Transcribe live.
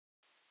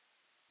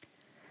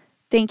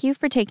Thank you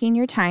for taking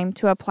your time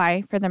to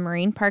apply for the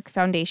Marine Park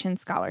Foundation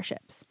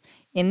scholarships.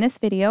 In this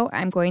video,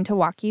 I'm going to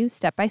walk you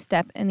step by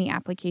step in the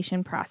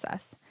application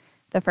process.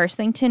 The first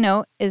thing to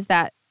note is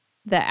that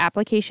the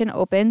application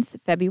opens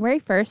February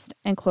 1st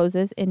and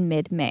closes in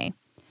mid-May.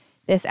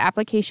 This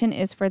application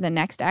is for the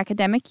next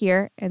academic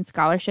year, and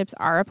scholarships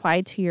are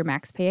applied to your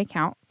MaxPay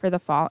account for the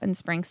fall and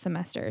spring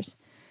semesters.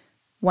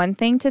 One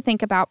thing to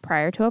think about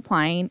prior to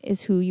applying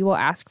is who you will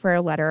ask for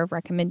a letter of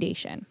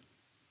recommendation.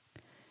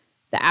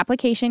 The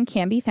application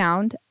can be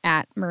found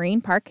at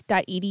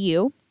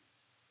marinepark.edu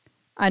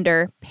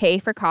under Pay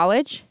for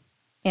College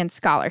and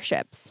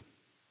Scholarships.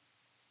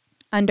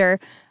 Under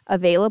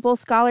Available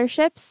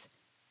Scholarships,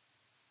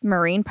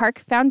 Marine Park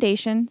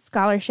Foundation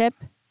Scholarship,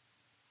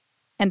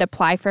 and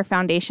Apply for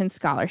Foundation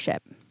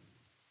Scholarship.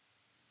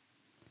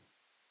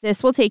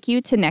 This will take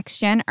you to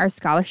NextGen, our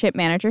Scholarship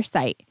Manager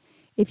site.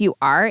 If you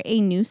are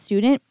a new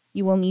student,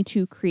 you will need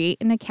to create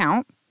an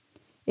account.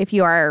 If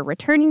you are a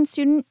returning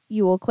student,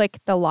 you will click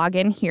the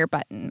Login Here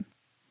button.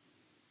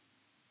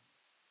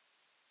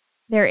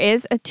 There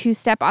is a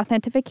two-step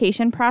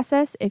authentication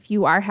process. If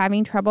you are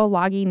having trouble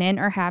logging in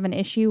or have an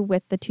issue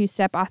with the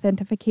two-step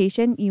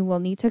authentication, you will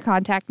need to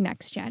contact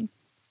NextGen.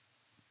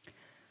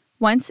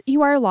 Once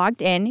you are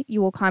logged in,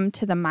 you will come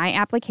to the My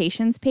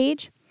Applications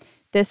page.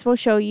 This will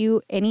show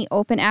you any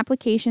open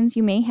applications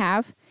you may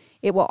have.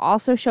 It will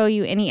also show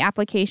you any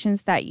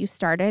applications that you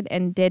started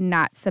and did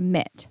not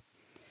submit.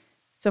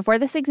 So for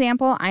this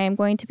example, I am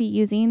going to be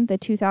using the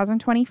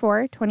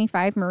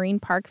 2024-25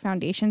 Marine Park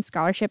Foundation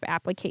Scholarship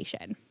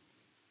application.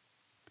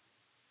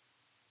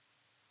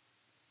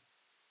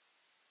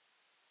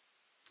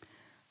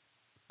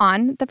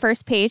 On the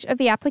first page of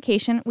the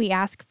application, we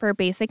ask for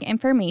basic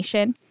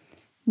information: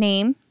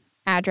 name,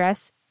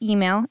 address,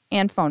 email,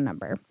 and phone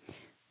number.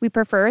 We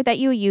prefer that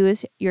you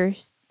use your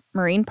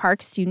Marine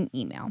Park student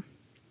email.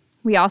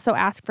 We also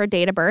ask for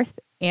date of birth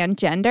and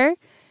gender.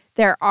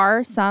 There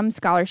are some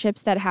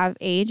scholarships that have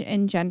age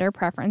and gender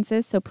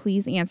preferences, so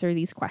please answer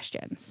these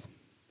questions.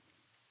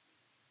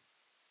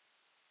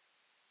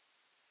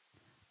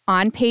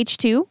 On page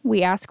 2,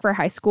 we ask for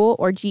high school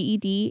or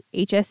GED,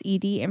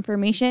 HSED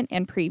information,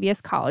 and previous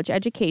college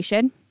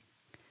education.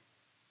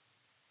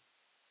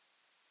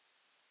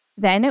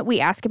 Then we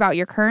ask about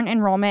your current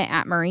enrollment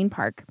at Marine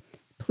Park.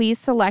 Please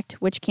select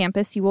which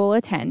campus you will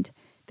attend.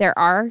 There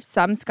are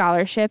some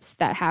scholarships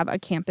that have a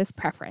campus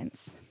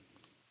preference.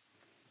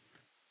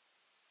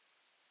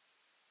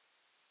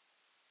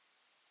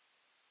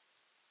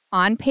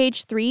 On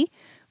page 3,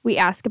 we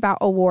ask about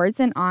awards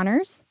and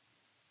honors,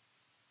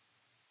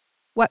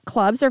 what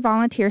clubs or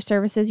volunteer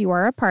services you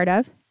are a part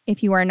of.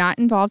 If you are not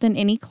involved in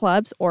any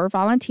clubs or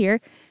volunteer,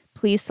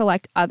 please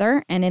select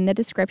Other, and in the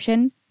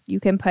description, you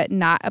can put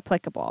Not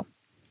applicable.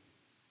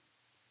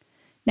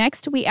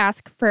 Next, we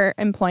ask for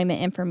employment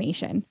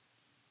information.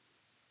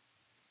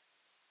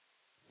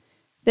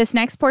 This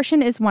next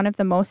portion is one of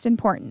the most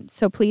important,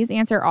 so please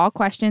answer all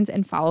questions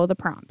and follow the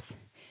prompts.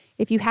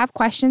 If you have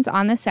questions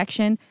on this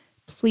section,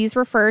 please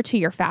refer to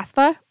your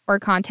FAFSA or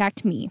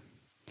contact me.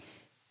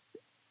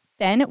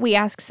 Then we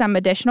ask some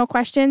additional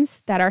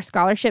questions that are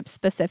scholarship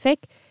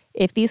specific.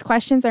 If these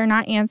questions are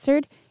not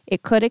answered,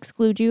 it could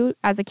exclude you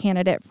as a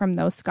candidate from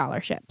those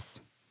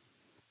scholarships.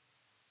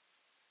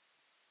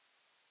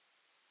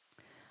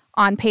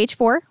 On page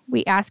 4,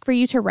 we ask for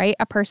you to write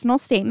a personal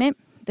statement.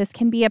 This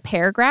can be a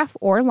paragraph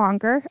or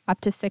longer, up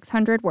to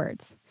 600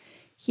 words.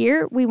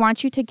 Here, we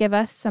want you to give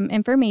us some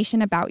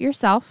information about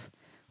yourself,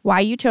 why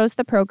you chose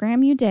the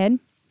program you did,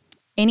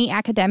 any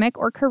academic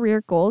or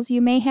career goals you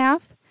may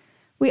have.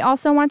 We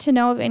also want to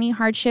know of any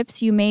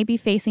hardships you may be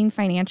facing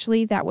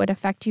financially that would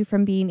affect you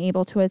from being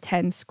able to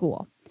attend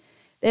school.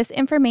 This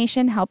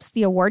information helps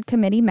the award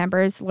committee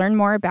members learn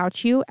more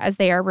about you as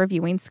they are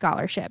reviewing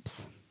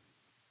scholarships.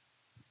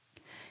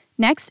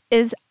 Next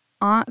is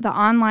the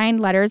online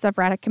letters of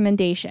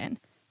recommendation.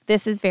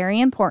 This is very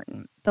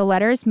important. The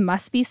letters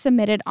must be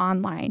submitted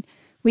online.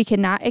 We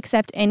cannot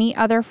accept any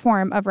other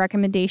form of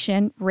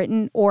recommendation,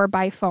 written or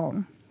by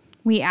phone.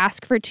 We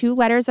ask for 2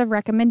 letters of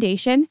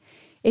recommendation.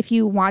 If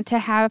you want to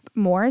have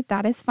more,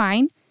 that is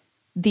fine.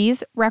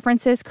 These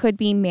references could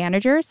be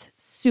managers,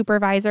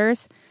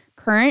 supervisors,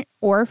 current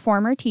or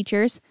former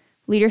teachers,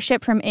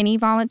 leadership from any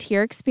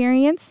volunteer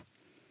experience.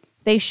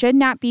 They should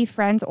not be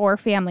friends or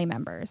family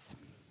members.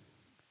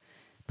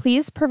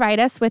 Please provide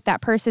us with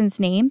that person's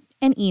name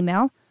and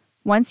email.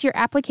 Once your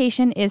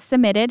application is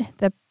submitted,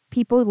 the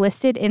people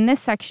listed in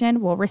this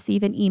section will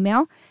receive an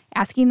email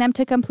asking them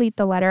to complete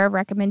the letter of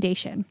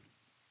recommendation.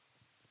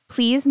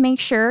 Please make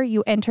sure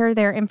you enter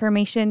their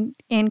information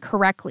in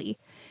correctly.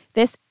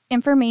 This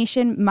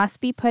information must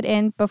be put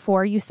in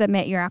before you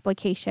submit your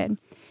application.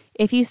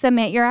 If you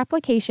submit your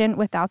application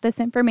without this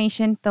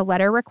information, the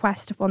letter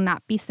request will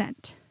not be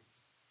sent.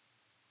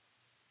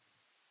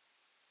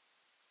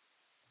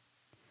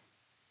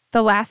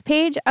 The last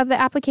page of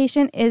the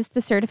application is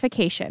the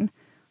certification.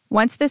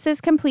 Once this is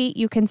complete,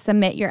 you can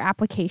submit your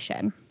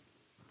application.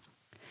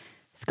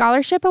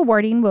 Scholarship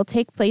awarding will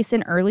take place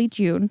in early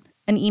June.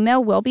 An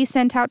email will be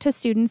sent out to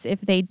students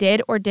if they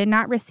did or did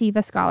not receive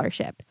a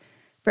scholarship.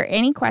 For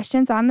any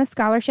questions on the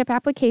scholarship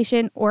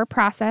application or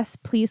process,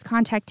 please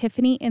contact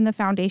Tiffany in the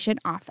Foundation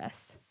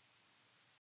office.